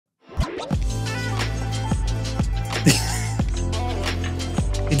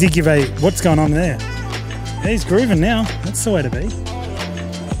did give a, what's going on there? He's grooving now. That's the way to be.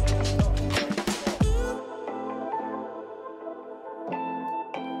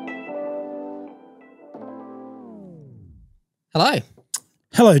 Hello.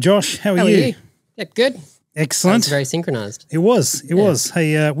 Hello, Josh. How are you? Yeah, good. Excellent. That was very synchronised. It was. It was.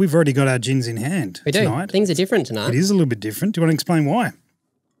 Hey, we've already got our gins in hand tonight. Things are different tonight. It is a little bit different. Do you want to explain why?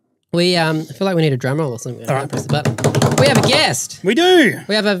 We I feel like we need a drum roll or something. All right. Press the button. We have a guest. We do.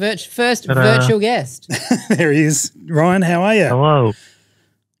 We have our first virtual guest. There he is. Ryan, how are you? Hello.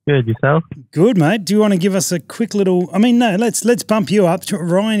 Good, yourself? Good, mate. Do you want to give us a quick little? I mean, no. Let's bump you up.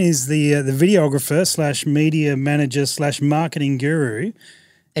 Ryan is the videographer / media manager / marketing guru.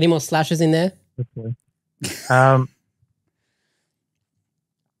 Any more slashes in there? Okay.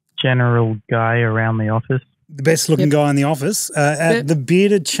 General guy around the office. The best looking guy in the office at the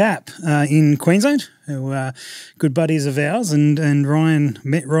Bearded Chap in Queensland, who are good buddies of ours. And Ryan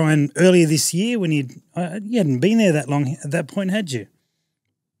met Ryan earlier this year when you hadn't been there that long at that point, had you?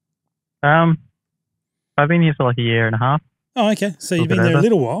 I've been here for like a year and a half. Oh, okay. So you've been there a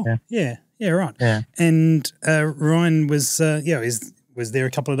little while. Yeah, right. Yeah. And Ryan was was there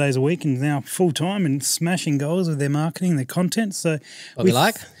a couple of days a week and now full time and smashing goals with their marketing, their content. So we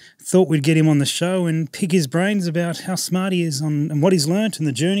thought we'd get him on the show and pick his brains about how smart he is and what he's learnt and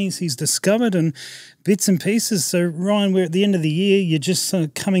the journeys he's discovered and bits and pieces. So Ryan, we're at the end of the year. You're just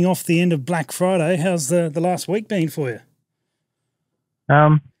coming off the end of Black Friday. How's the last week been for you?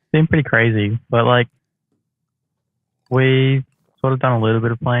 Been pretty crazy, but like we sort of done a little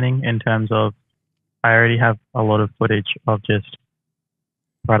bit of planning in terms of I already have a lot of footage of just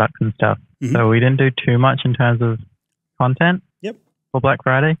products and stuff. Mm-hmm. So we didn't do too much in terms of content for Black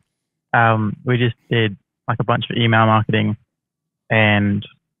Friday. We just did like a bunch of email marketing and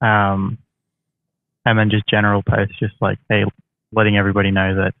then just general posts, just like, hey, letting everybody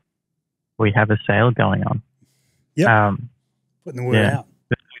know that we have a sale going on. Yeah. Putting the word out.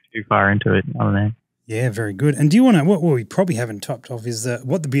 Too far into it, I don't know. Yeah, very good. And do you want to, what we probably haven't topped off is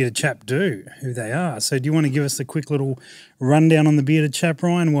what the Bearded Chap do, who they are. So do you want to give us a quick little rundown on the Bearded Chap,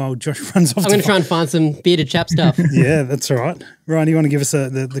 Ryan, while Josh runs off? I'm going to try and find some Bearded Chap stuff. Yeah, that's all right. Ryan, do you want to give us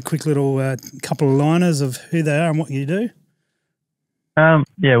the quick little couple of liners of who they are and what you do? So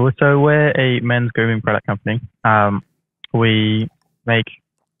we're a men's grooming product company. We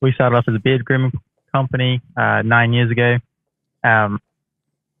started off as a beard grooming company 9 years ago.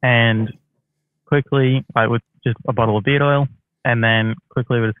 And quickly, with just a bottle of beard oil, and then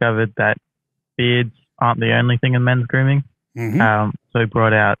quickly we discovered that beards aren't the only thing in men's grooming. Mm-hmm. So we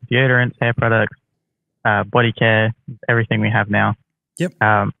brought out deodorants, hair products, body care, everything we have now. Yep.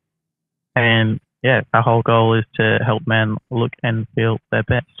 And yeah, our whole goal is to help men look and feel their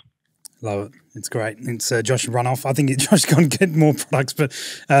best. Love it. It's great. It's Josh run off. I think Josh can get more products, but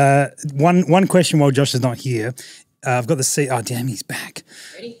one question while Josh is not here. I've got the oh damn, he's back.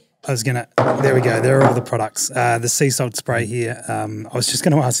 Ready? There we go. There are all the products. The sea salt spray here. I was just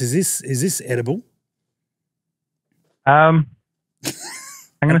going to ask, is this edible?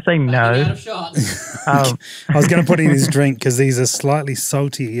 I'm going to say no. Out of shot. I was going to put in his drink because these are slightly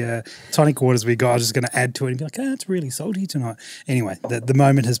salty tonic waters we got. I was just going to add to it and be like, it's really salty tonight. Anyway, the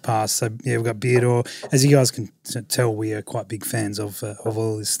moment has passed. So, yeah, we've got beard oil. As you guys can tell, we are quite big fans of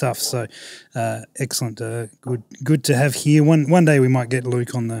all this stuff. So, excellent. Good to have here. One day we might get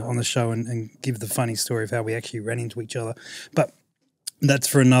Luke on the show and give the funny story of how we actually ran into each other. But that's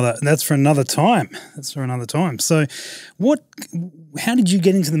for another time. So how did you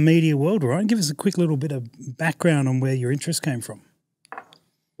get into the media world, Ryan? Give us a quick little bit of background on where your interest came from.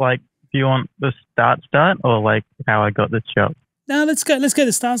 Like, do you want the start or like how I got this job? No, let's go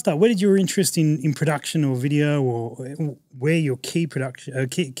to start. Where did your interest in production or video, or where your key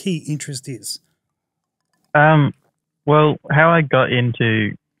interest is? Well, how I got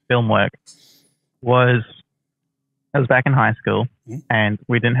into film work was I was back in high school and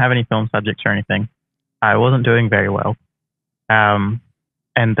we didn't have any film subjects or anything. I wasn't doing very well. And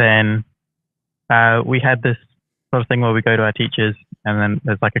then we had this sort of thing where we go to our teachers and then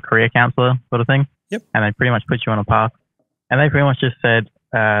there's like a career counselor sort of thing. Yep. And they pretty much put you on a path. And they pretty much just said,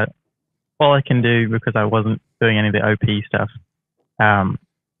 all I can do, because I wasn't doing any of the OP stuff,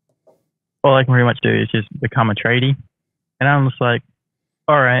 all I can pretty much do is just become a tradie. And I'm just like,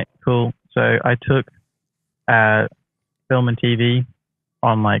 all right, cool. So I took film and TV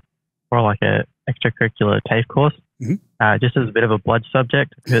on a extracurricular TAFE course, just as a bit of a blood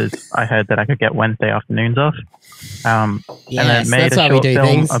subject because I heard that I could get Wednesday afternoons off. And then made a short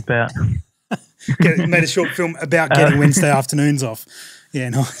film about made a short film about getting Wednesday afternoons off. Yeah,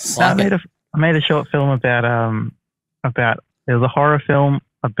 nice. I made a short film about it was a horror film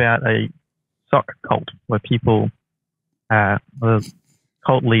about a sock cult where people, the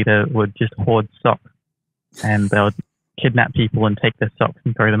cult leader would just hoard socks, and they would kidnap people and take their socks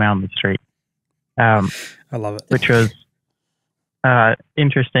and throw them out on the street. I love it. Which was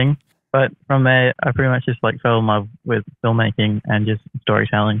interesting. But from there, I pretty much just like fell in love with filmmaking and just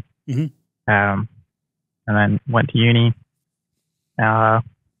storytelling. Mm-hmm. And then went to uni.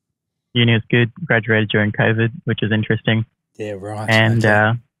 Uni was good. Graduated during COVID, which is interesting. Yeah, right. And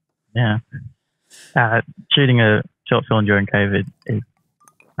okay. Shooting a short film during COVID is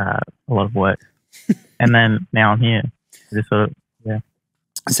a lot of work. And then now I'm here. Just sort of, yeah.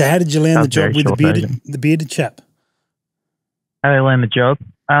 So how did you land the job with the bearded chap? How did I land the job?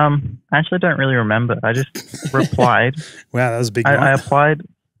 I actually don't really remember. I just replied. Wow, that was a big. I applied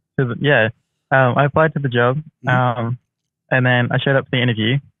to the I applied to the job, and then I showed up for the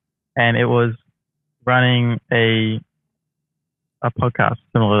interview, and it was running a podcast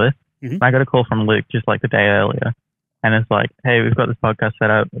similar to this. Mm-hmm. And I got a call from Luke just like the day earlier, and it's like, "Hey, we've got this podcast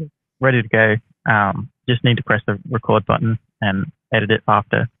set up, ready to go. Just need to press the record button and edit it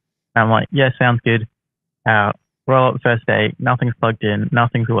after." And I'm like, "Yeah, sounds good." Roll up the first day, nothing's plugged in,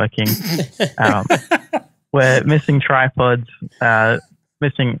 nothing's working. We're missing tripods,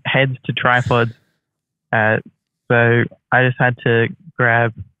 missing heads to tripods. So I just had to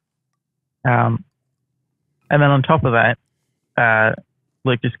grab, and then on top of that,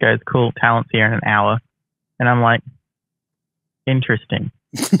 Luke just goes, "Cool, talent's here in an hour." And I'm like, interesting.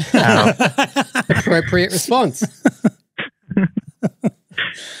 Appropriate response.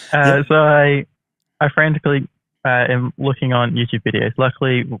 So I frantically am looking on YouTube videos.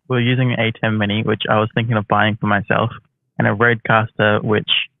 Luckily, we're using an A10 Mini, which I was thinking of buying for myself, and a Rodecaster, which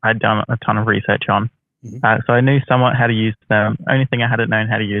I'd done a ton of research on. Mm-hmm. So I knew somewhat how to use them. Only thing I hadn't known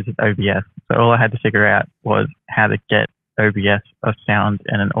how to use is OBS. So all I had to figure out was how to get OBS a sound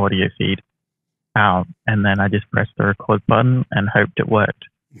and an audio feed. And then I just pressed the record button and hoped it worked.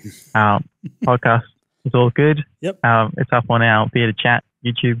 Podcast is all good. Yep. It's up on our Bearded Chat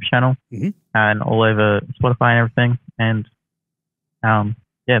YouTube channel, mm-hmm. and all over Spotify and everything. And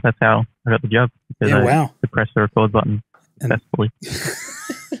that's how I got the job. Because I pressed the record button successfully.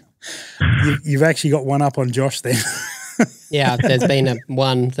 You've actually got one up on Josh then. Yeah, there's been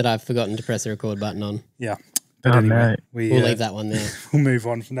one that I've forgotten to press the record button on. Yeah. But anyway, we'll leave that one there. We'll move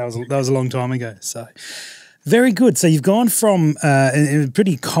on. That was a long time ago. So very good. So you've gone from a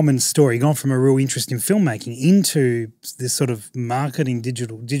pretty common story, gone from a real interest in filmmaking into this sort of marketing,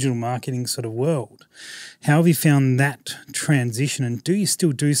 digital marketing sort of world. How have you found that transition, and do you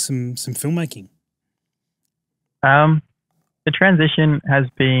still do some filmmaking? The transition has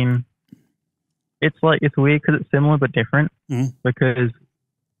been, it's weird because it's similar but different, because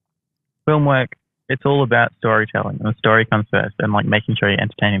film work, it's all about storytelling, and the story comes first, and like making sure you're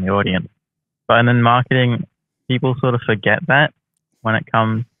entertaining the audience. But then marketing, people sort of forget that when it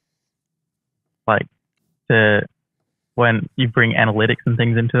comes like to when you bring analytics and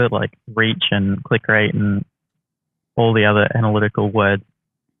things into it, like reach and click rate and all the other analytical words.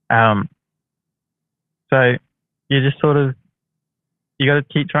 So you just sort of, you got to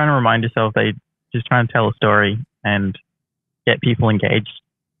keep trying to remind yourself that you're just trying to tell a story and get people engaged.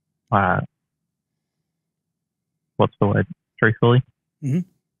 What's the word? Truthfully. Mm-hmm.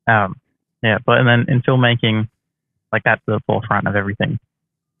 But and then in filmmaking, like that's the forefront of everything.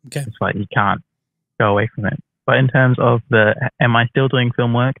 Okay. It's like you can't go away from it. But in terms of am I still doing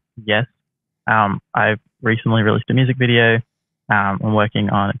film work? Yes. I've recently released a music video. I'm working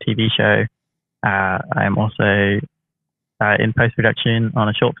on a TV show. I'm also in post-production on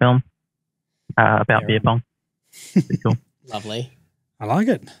a short film about beer pong. Pretty cool. Lovely. I like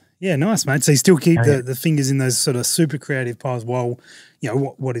it. Yeah, nice, mate. So you still keep the fingers in those sort of super creative piles while,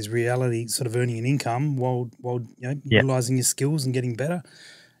 what is reality, sort of earning an income while utilizing your skills and getting better.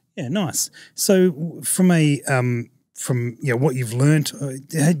 Yeah, nice. So from what you've learnt,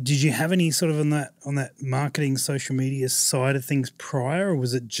 did you have any sort of on that marketing, social media side of things prior, or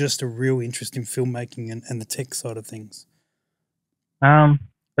was it just a real interest in filmmaking and the tech side of things? The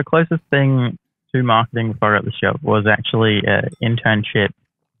closest thing to marketing before I got the job was actually an internship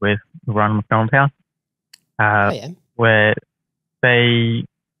with Ron McDonald's House, where they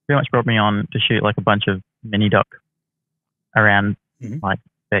pretty much brought me on to shoot like a bunch of mini doc around like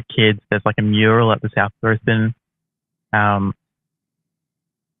their kids. There's like a mural at the South Brisbane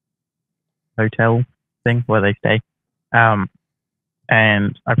hotel thing where they stay, and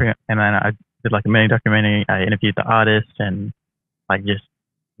then I did like a mini documentary. I interviewed the artist and like just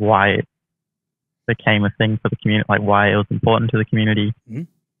why it became a thing for the community, like why it was important to the community.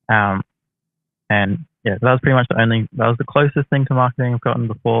 And yeah, that was pretty much that was the closest thing to marketing I've gotten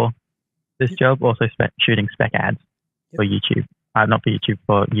before this job. Also shooting spec ads for YouTube. Not for YouTube,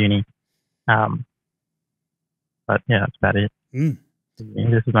 for uni. But yeah, that's about it.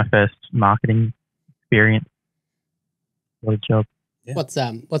 This is my first marketing experience. What a job. Yeah.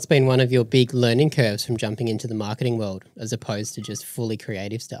 What's been one of your big learning curves from jumping into the marketing world as opposed to just fully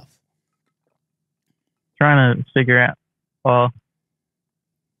creative stuff? Trying to figure out, well,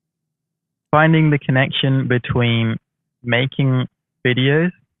 finding the connection between making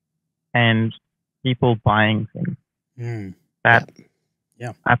videos and people buying things. That's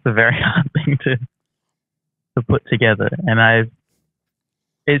a very hard thing to put together. And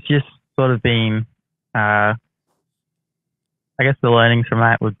it's just sort of been, I guess the learnings from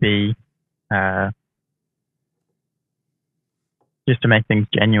that would be just to make things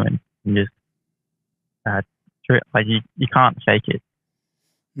genuine and just like you can't fake it.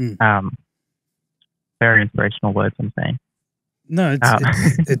 Very inspirational words I'm saying. No,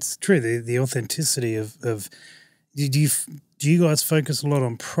 it's true. The authenticity of do you guys focus a lot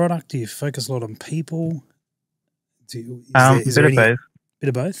on product? Do you focus a lot on people? Is there of both. Bit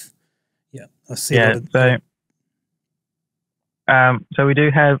of both. Yeah, I see. Yeah, so we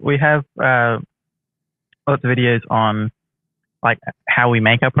have lots of videos on like how we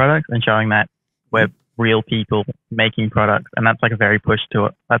make our products and showing that we're real people making products, and that's like a very push to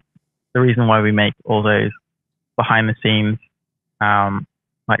it. That's the reason why we make all those behind the scenes,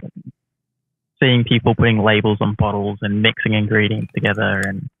 like seeing people putting labels on bottles and mixing ingredients together,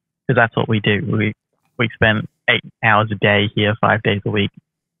 and because that's what we do. We spend 8 hours a day here, 5 days a week,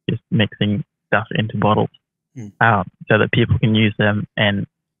 just mixing stuff into bottles. So that people can use them and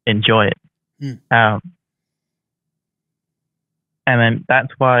enjoy it. And then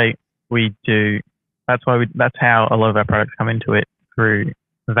that's how a lot of our products come into it, through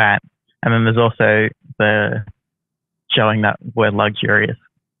that. And then there's also the showing that we're luxurious.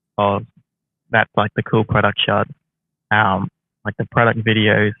 That's like the cool product shot. Like the product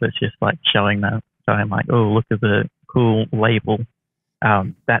videos, that's just like showing like, oh, look at the cool label.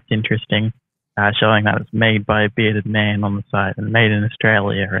 That's interesting. Showing that it's made by a bearded man on the side and made in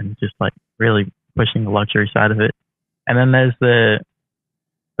Australia, and just like really pushing the luxury side of it. And then there's the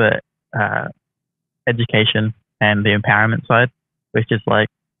education and the empowerment side, which is like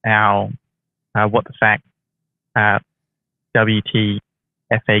our what the fact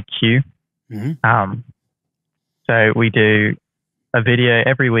WTFAQ. So we do a video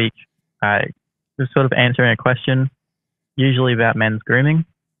every week, just sort of answering a question, usually about men's grooming.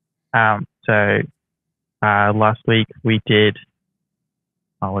 So last week we did,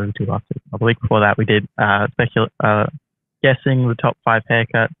 what did we do last week? The week before that we did guessing the top 5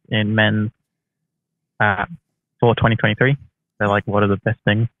 haircuts in men's for 2023. So like, what are the best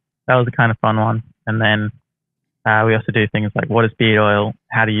things? That was a kind of fun one. And then we also do things like what is beard oil,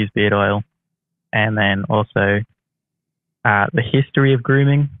 how to use beard oil, and then also the history of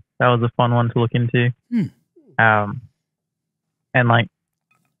grooming. That was a fun one to look into. And like,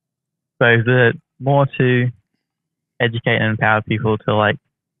 so the more to educate and empower people to like,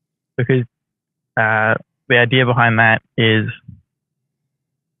 because the idea behind that is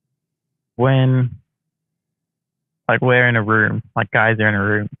when like we're in a room, like guys are in a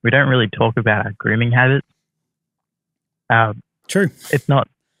room, we don't really talk about our grooming habits. True. It's not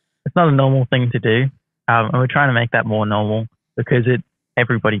a normal thing to do. And we're trying to make that more normal, because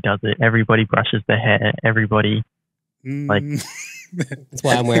everybody does it. Everybody brushes their hair. Everybody like. That's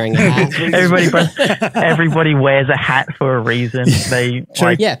why I'm wearing a hat. Everybody wears a hat for a reason. They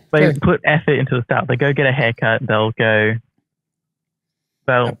put effort into the stuff. They go get a haircut. They'll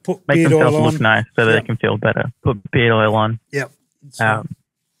make themselves look nice so that they can feel better. Put beard oil on. Yep.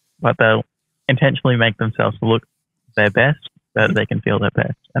 But they'll intentionally make themselves look their best so that they can feel their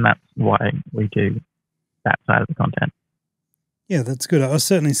best, and that's why we do that side of the content. Yeah, that's good. I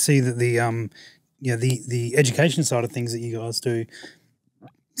certainly see that the education side of things that you guys do.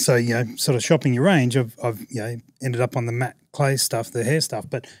 So, sort of shopping your range, I've ended up on the matte clay stuff, the hair stuff,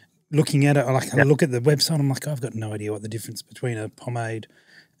 but looking at it, I look at the website, I'm like, I've got no idea what the difference between a pomade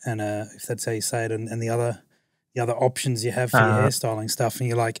and if that's how you say it, and the other options you have for your hairstyling stuff, and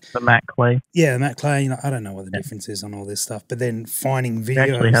you're like, the matte clay. Yeah, the matte clay. I don't know what the difference is on all this stuff, but then finding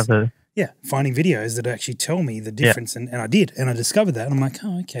videos. Finding videos that actually tell me the difference, and I did, and I discovered that, and I'm like,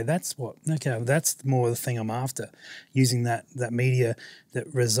 oh, okay, that's more the thing I'm after, using that media that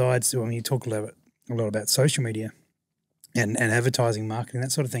resides. You talk a lot about social media and advertising, marketing,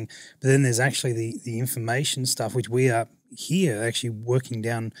 that sort of thing, but then there's actually the information stuff, which we are here actually working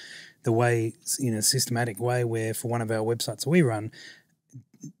down the way, in a systematic way, where for one of our websites we run,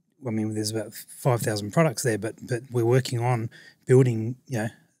 I mean, there's about 5,000 products there, but we're working on building,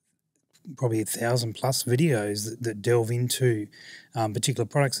 probably 1,000 plus videos that delve into particular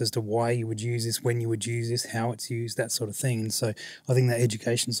products as to why you would use this, when you would use this, how it's used, that sort of thing. And so I think that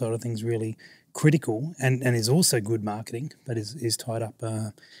education side of things is really critical and is also good marketing, but is tied up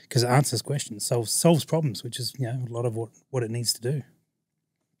because it answers questions, solves problems, which is a lot of what it needs to do.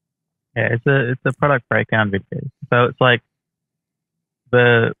 Yeah, it's a product breakdown video. So it's like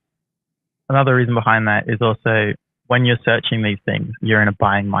another reason behind that is also when you're searching these things, you're in a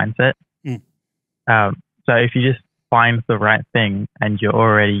buying mindset. So if you just find the right thing and you're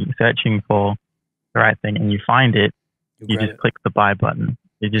already searching for the right thing and you find it, you just click the buy button.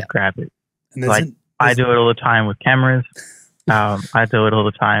 You just grab it. Like I do it all the time with cameras. I do it all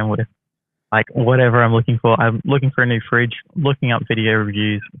the time with like whatever I'm looking for. I'm looking for a new fridge, looking up video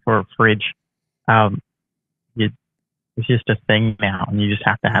reviews for a fridge. It's just a thing now, and you just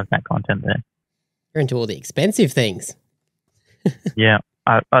have to have that content there. You're into all the expensive things. Yeah,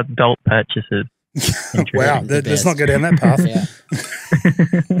 adult purchases. Wow, let's not go down that path.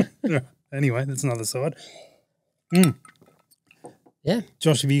 Anyway, that's another side. Yeah,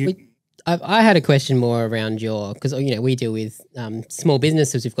 Josh, have you? I had a question more around because we deal with small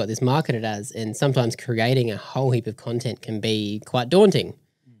businesses. We've got this marketed as, and sometimes creating a whole heap of content can be quite daunting.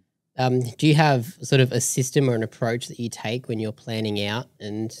 Do you have sort of a system or an approach that you take when you're planning out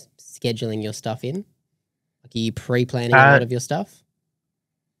and scheduling your stuff in? Like, are you pre-planning a lot of your stuff?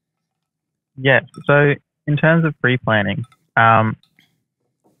 Yeah. So in terms of pre-planning,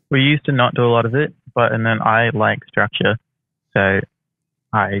 we used to not do a lot of it, and then I like structure, so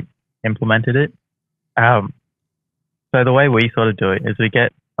I implemented it. So the way we sort of do it is we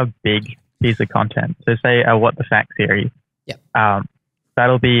get a big piece of content. So say a What the Fact series. Yeah.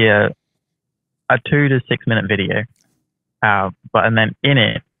 That'll be a 2 to 6 minute video. And then in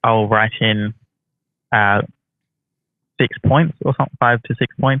it, I'll write in 6 points or something, 5 to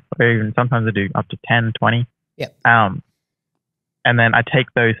 6 points, or even sometimes I do up to 10, 20. Yeah. And then I take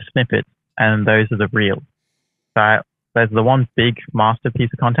those snippets and those are the reels. So there's the one big master piece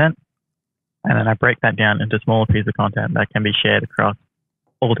of content, and then I break that down into smaller pieces of content that can be shared across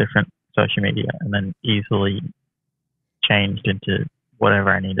all different social media and then easily changed into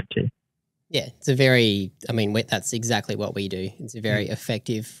whatever I need it to. Yeah, that's exactly what we do. It's a very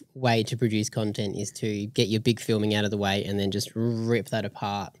effective way to produce content is to get your big filming out of the way and then just rip that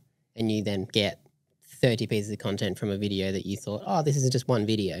apart, and you then get 30 pieces of content from a video that you thought, oh, this is just one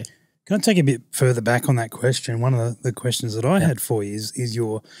video. Can I take a bit further back on that question? One of the questions that I had for you is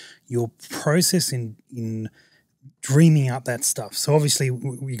your process in dreaming up that stuff. So obviously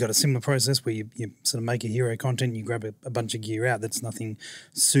you got a similar process where you sort of make a hero content, you grab a bunch of gear out. That's nothing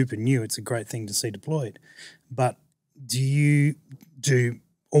super new. It's a great thing to see deployed. But do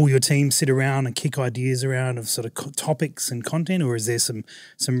all your team sit around and kick ideas around of sort of topics and content, or is there some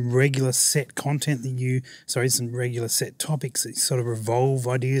regular set content some regular set topics that you sort of revolve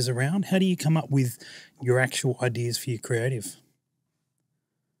ideas around? How do you come up with your actual ideas for your creative?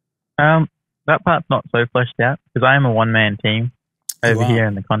 That part's not so fleshed out because I am a one-man team over here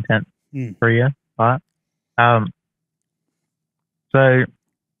in the content area part. So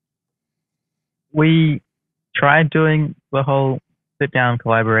we tried doing the whole sit down,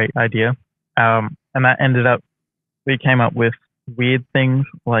 collaborate idea, and that ended up, we came up with weird things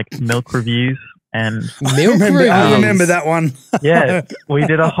like milk reviews and milk reviews. I remember that one. Yeah, we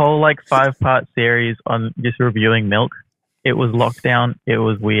did a whole 5-part series on just reviewing milk. It was lockdown. It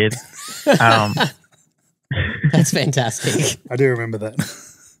was weird. That's fantastic. I do remember that.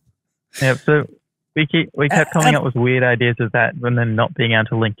 Yeah, so we kept coming up with weird ideas of that, and then not being able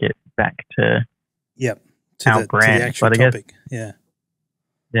to link it back to our brand. To the actual topic. Yeah.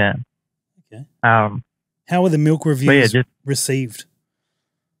 Okay. How were the milk reviews received?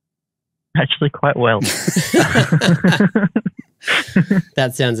 Actually, quite well.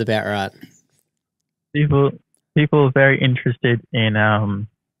 That sounds about right. People are very interested in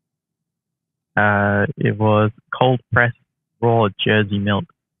it was cold pressed raw Jersey milk.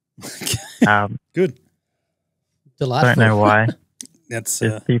 Good. Delightful. Don't know why. That's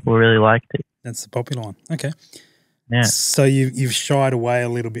people really liked it. That's the popular one. Okay. Yeah. So you've shied away a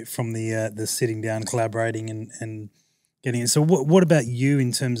little bit from the sitting down, collaborating, and getting it. So what about you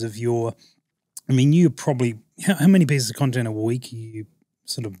in terms of your? I mean, you probably how many pieces of content a week are you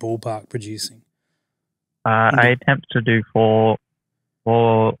sort of ballpark producing? I attempt to do four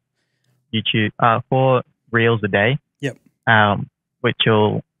YouTube 4 reels a day. Yep. Which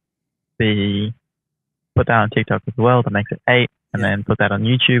will be put that on TikTok as well. That makes it 8, and then put that on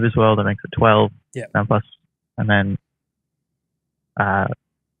YouTube as well. That makes it 12. Yeah. And then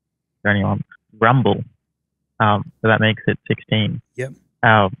only on Rumble. So that makes it 16. Yep.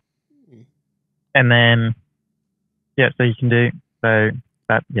 And then, so you can do,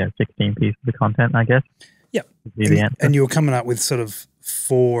 16 pieces of content, I guess. Yep. And you're coming up with sort of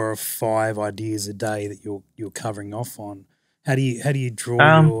 4 or 5 ideas a day that you're covering off on. How do you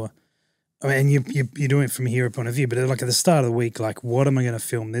draw your? I mean, you're doing it from a hero point of view, but like at the start of the week, like what am I going to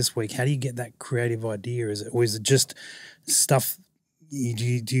film this week? How do you get that creative idea? Is it just stuff? Do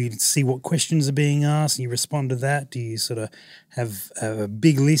you see what questions are being asked and you respond to that? Do you sort of have a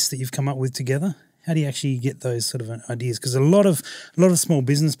big list that you've come up with together? How do you actually get those sort of ideas? Because a lot of small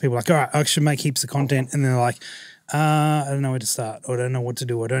business people are like, all right, I should make heaps of content, and they're like, I don't know where to start, or I don't know what to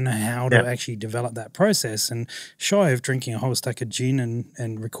do, I don't know how to actually develop that process. And shy of drinking a whole stack of gin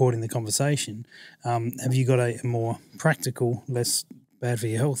and recording the conversation, have you got a more practical, less bad for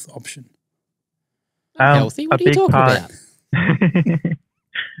your health option? Healthy? What are you talking about?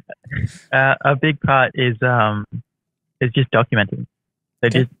 A big part is just documenting. So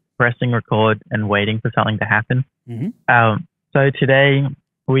just pressing record and waiting for something to happen. So today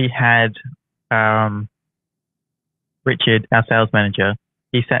we had Richard, our sales manager.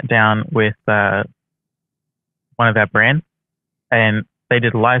 He sat down with one of our brands, and they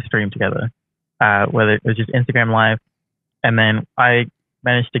did a live stream together, whether it was just Instagram live, and then I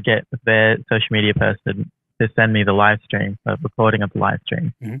managed to get their social media person to send me the live stream, the recording of the live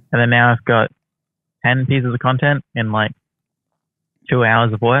stream. And then now I've got 10 pieces of content in like 2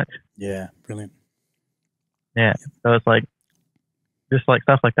 hours of work. Yeah, brilliant. Yeah, so it's like, just like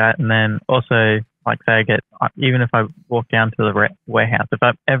stuff like that. And then also, like say I get, even if I walk down to the warehouse, if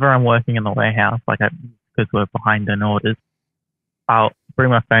I'm working in the warehouse, because we're behind on orders, I'll bring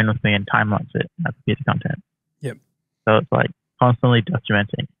my phone with me and time-lapse it. That's a piece of content. Yep. So it's like constantly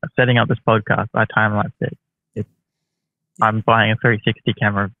documenting. Setting up this podcast, I time-lapse it. I'm buying a 360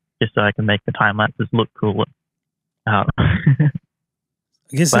 camera just so I can make the time-lapses look cooler. I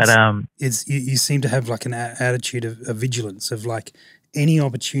guess you seem to have like an attitude of vigilance, of like any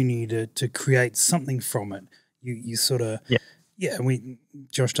opportunity to create something from it. You sort of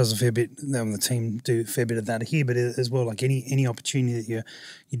Josh does a fair bit, the team do a fair bit of that here, but as well, like any opportunity that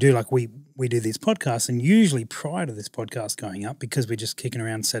you do, like we do these podcasts, and usually prior to this podcast going up, because we're just kicking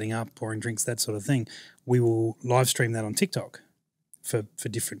around, setting up, pouring drinks, that sort of thing, we will live stream that on TikTok for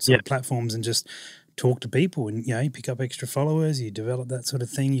different sort of platforms and just talk to people, and you pick up extra followers, you develop that sort of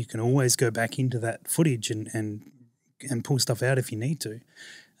thing. You can always go back into that footage and pull stuff out if you need to.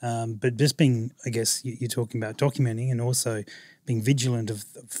 But just being, I guess you're talking about documenting and also being vigilant of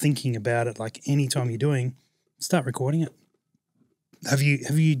thinking about it. Like anytime you're doing, start recording it. Do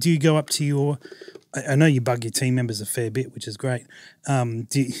you go up to your? I know you bug your team members a fair bit, which is great. Do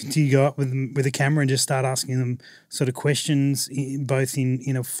you go up with a camera and just start asking them sort of questions, both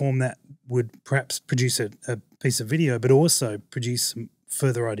in a form that would perhaps produce a piece of video, but also produce some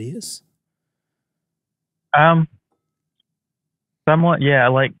further ideas? Somewhat, yeah.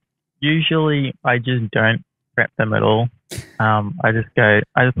 Like usually, I just don't prep them at all. I just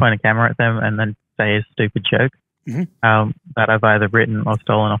point a camera at them and then say a stupid joke that I've either written or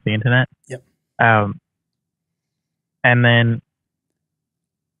stolen off the internet. Yep. And then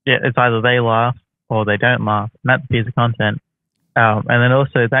it's either they laugh or they don't laugh, and that's a piece of content. And then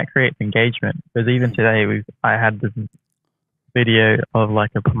also that creates engagement, because even today I had this video of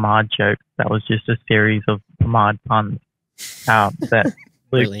like a pomade joke that was just a series of pomade puns that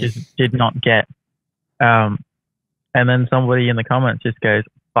Luke Really? just did not get. And then somebody in the comments just goes,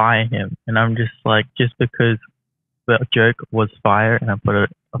 fire him. And I'm just like, just because the joke was fire, and I put a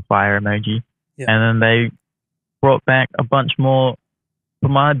fire emoji. Yeah. And then they brought back a bunch more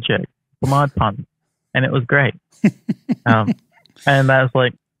pomade puns. And it was great. And that was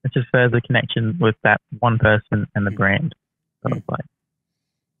like, it's just further connection with that one person and the brand. So it's like,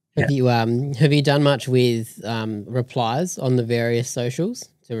 have you done much with replies on the various socials?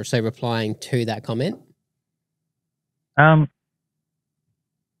 So replying to that comment? I've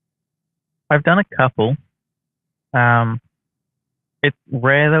done a couple. It's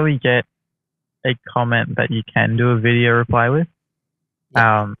rare that we get a comment that you can do a video reply with.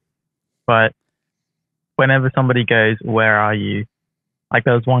 But whenever somebody goes, where are you? Like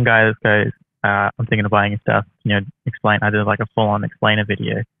there was one guy that goes, I'm thinking of buying stuff, explain. I did like a full-on explainer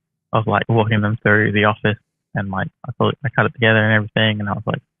video of like walking them through the office, and like I cut it together and everything, and I was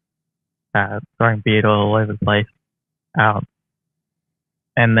like throwing beard oil all over the place.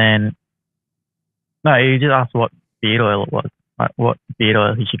 And then he just asked what beard oil it was, like what beard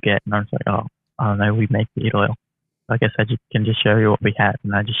oil he should get, and I was like, oh, I don't know, we make beard oil. I guess I can just show you what we had,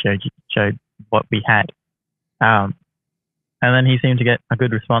 and I just showed what we had. And then he seemed to get a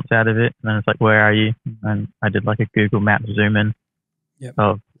good response out of it. And then it's like, where are you? And I did like a Google Map zoom in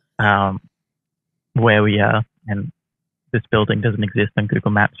of where we are. And this building doesn't exist on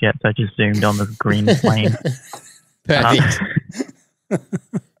Google Maps yet. So I just zoomed on this green plane. Perfect.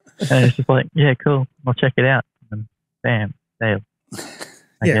 And it's just like, yeah, cool. I'll check it out. And bam, sale.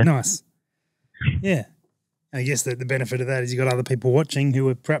 Yeah, nice. Yeah. I guess that the benefit of that is you've got other people watching who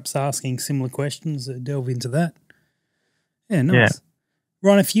are perhaps asking similar questions that delve into that. Yeah, nice. Yeah.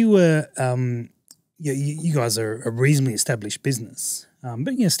 Ryan, if you were, you guys are a reasonably established business,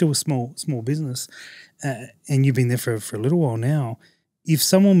 but still a small business, and you've been there for a little while now. If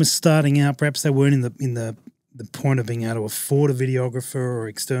someone was starting out, perhaps they weren't in the point of being able to afford a videographer or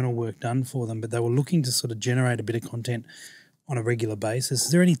external work done for them, but they were looking to sort of generate a bit of content on a regular basis.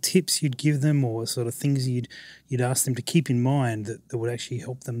 Is there any tips you'd give them or sort of things you'd ask them to keep in mind that would actually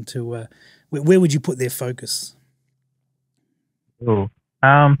help them to, where would you put their focus? Cool.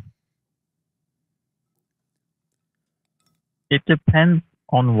 It depends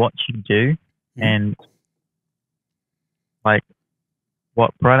on what you do and like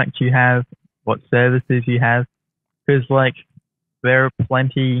what product you have, what services you have, because like there are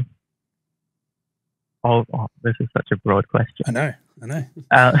plenty. Oh, this is such a broad question. I know.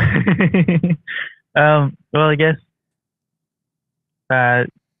 Well, I guess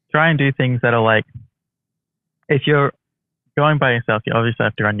try and do things that are like, if you're going by yourself, you obviously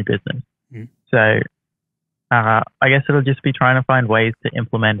have to run your business. So I guess it'll just be trying to find ways to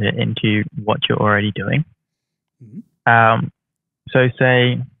implement it into what you're already doing. So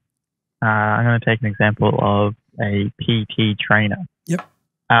say, I'm going to take an example of a PT trainer. Yep.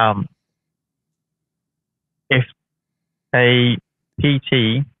 If a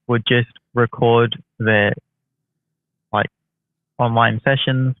PT would just record their like online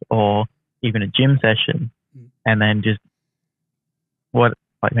sessions or even a gym session and then just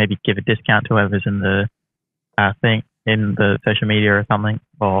maybe give a discount to whoever's in the thing in the social media or something,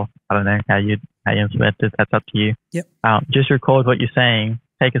 or I don't know how you implement it, that's up to you. Yep. Just record what you're saying,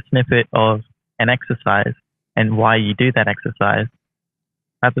 take a snippet of an exercise and why you do that exercise.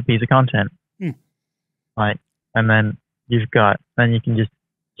 That's a piece of content. Like, and then you can just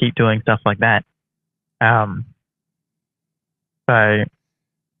keep doing stuff like that. So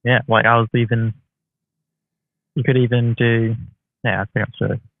yeah, like you could even do, I think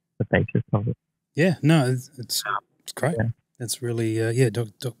that's the basis of it. Yeah, no, it's great. Yeah. It's really,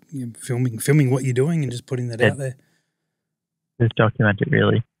 filming what you're doing and just putting that out there. Just document it,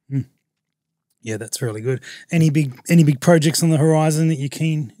 really. Yeah, that's really good. Any big projects on the horizon that you're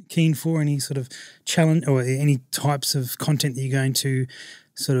keen for? Any sort of challenge or any types of content that you're going to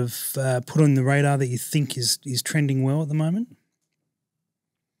sort of put on the radar that you think is trending well at the moment?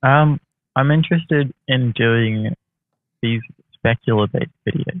 I'm interested in doing these specular-based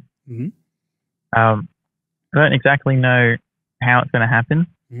videos. I don't exactly know how it's going to happen.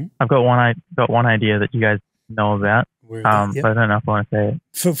 I've got one idea that you guys know about. But I don't know if I want to say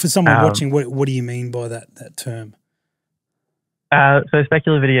it. For someone watching, what do you mean by that term? So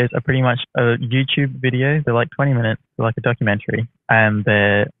specular videos are pretty much a YouTube video. They're like 20 minutes, they're like a documentary, and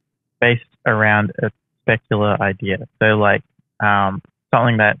they're based around a specular idea. So like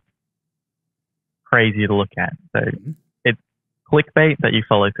something that's crazy to look at. So it's clickbait that you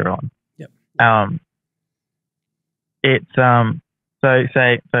follow through on. Yep. It's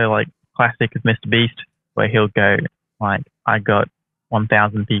like classic of Mr. Beast, where he'll go like, I got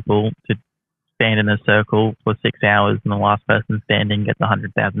 1,000 people to stand in a circle for 6 hours, and the last person standing gets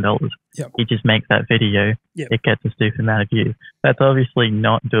 $100,000. Yep. He just makes that video. Yep. It gets a stupid amount of views. That's obviously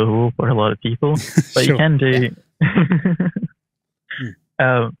not doable for a lot of people, but Sure. you can do.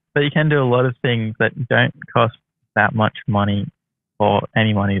 But you can do a lot of things that don't cost that much money or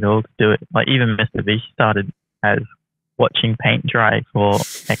any money at all to do it. Like even Mr. Beast started as watching paint dry for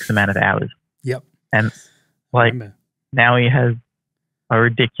X amount of hours. Yep. And like now he has a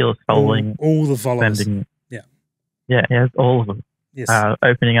ridiculous following. All the followers. Yeah, he has all of them. Yes.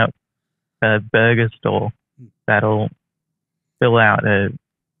 Opening up a burger store that'll fill out a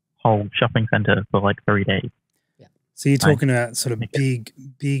whole shopping center for like 3 days. Yeah. So you're talking about sort of big,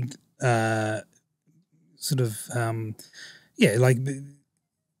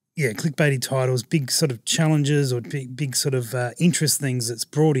 clickbaity titles, big sort of challenges or big sort of interest things that's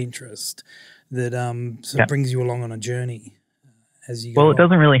broad interest that sort of brings you along on a journey as you go. Well, it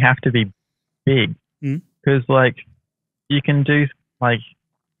doesn't really have to be big because like you can do like,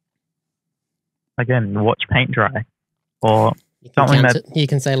 again, watch paint dry or something that you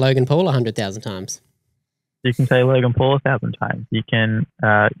can say Logan Paul 100,000 times. You can say Logan Paul 1,000 times. You can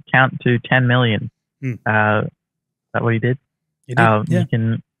count to 10 million. Is that what he did? You did? You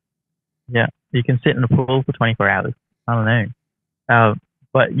can, you can sit in the pool for 24 hours. I don't know.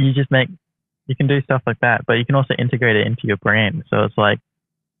 But you can do stuff like that, but you can also integrate it into your brand. So it's like,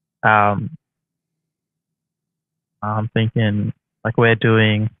 I'm thinking like we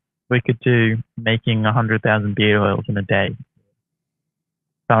could do making 100,000 beard oils in a day.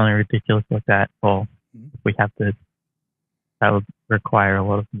 Something ridiculous like that. Or if we have to, that would require a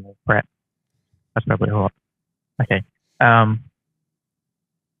lot of more prep. That's probably a lot. Okay.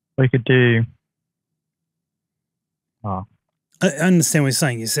 We could do, I understand what you're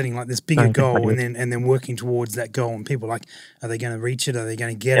saying. You're setting like this bigger goal and then working towards that goal, and people like, are they going to reach it? Are they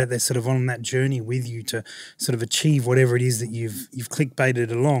going to get it? They're sort of on that journey with you to sort of achieve whatever it is that you've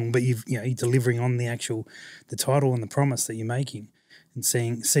clickbaited along, but you're delivering on the title and the promise that you're making, and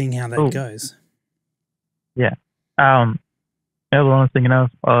seeing how that goes. Yeah. The other one I was thinking of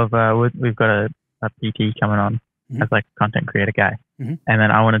we've got a PT coming on as like a content creator guy, and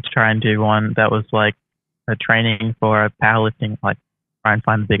then I wanted to try and do one that was like a training for a powerlifting, like try and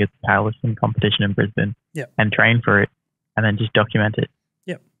find the biggest powerlifting competition in Brisbane, and train for it, and then just document it,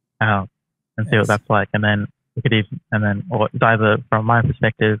 and see what that's like, and then we could or it's either from my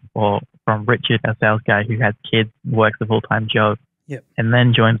perspective or from Richard, a sales guy who has kids, works a full-time job, and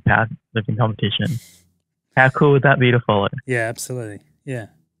then joins powerlifting competition. How cool would that be to follow? Yeah, absolutely. Yeah.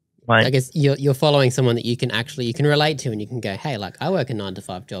 Like, I guess you're following someone that you can relate to, and you can go, hey, like I work a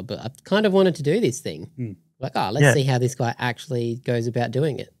 9-to-5 job, but I've kind of wanted to do this thing. Like, let's see how this guy actually goes about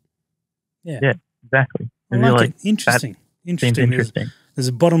doing it. Yeah, exactly. I like it. Interesting. There's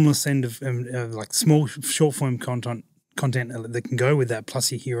a bottomless end of like small short form content that can go with that,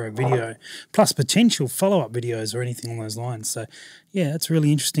 plus your hero video, plus potential follow-up videos or anything along those lines. So, yeah, that's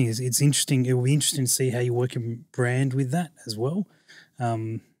really interesting. It's interesting. It will be interesting to see how you work your brand with that as well.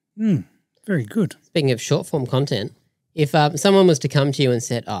 Very good. Speaking of short form content, if someone was to come to you and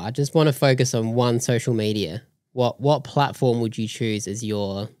said, I just want to focus on one social media, what platform would you choose as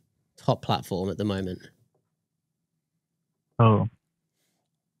your top platform at the moment? Oh.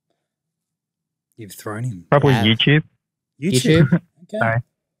 You've thrown him. Probably YouTube. YouTube? Okay. Sorry.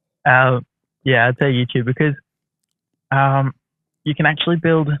 Yeah, I'd say YouTube because you can actually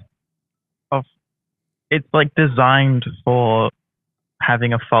build it's like designed for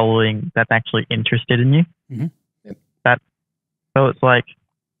having a following that's actually interested in you. So it's like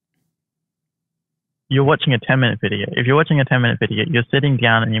you're watching a 10-minute video. If you're watching a 10-minute video, you're sitting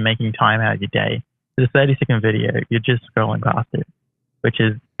down and you're making time out of your day. The 30-second video, you're just scrolling past it, which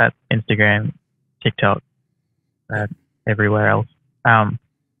is that's Instagram, TikTok, everywhere else.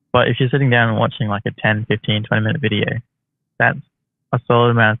 But if you're sitting down and watching like a 10, 15, 20-minute video, that's a solid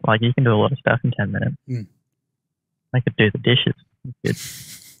amount. Like you can do a lot of stuff in 10 minutes. I could do the dishes.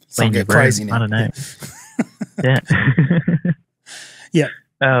 Clean your crazy now. I don't know. Yeah.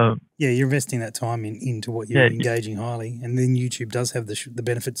 You're investing that time into what you're engaging highly, and then YouTube does have the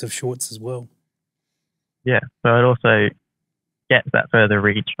benefits of shorts as well. Yeah, so it also gets that further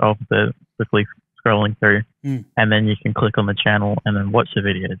reach of the quickly scrolling through, and then you can click on the channel and then watch the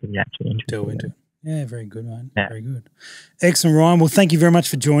videos that you're actually interested in. Yeah, very good, mate. Yeah. Very good. Excellent, Ryan. Well, thank you very much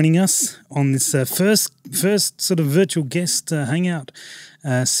for joining us on this first sort of virtual guest hangout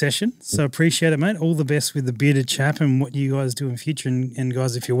session. So appreciate it, mate. All the best with the Bearded Chap and what you guys do in future. And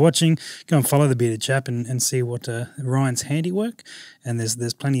guys, if you're watching, go and follow the Bearded Chap and see what Ryan's handiwork. And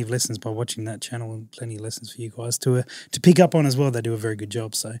there's plenty of lessons by watching that channel, and plenty of lessons for you guys to pick up on as well. They do a very good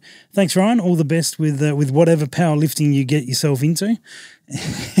job. So thanks, Ryan. All the best with whatever powerlifting you get yourself into.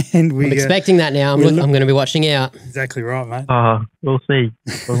 And I'm expecting that now. I'm going to be watching out. Exactly right, mate. We'll see.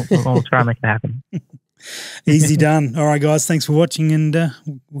 We'll try and make it happen. Easy done. All right, guys. Thanks for watching, and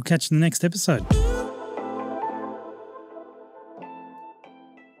we'll catch you in the next episode.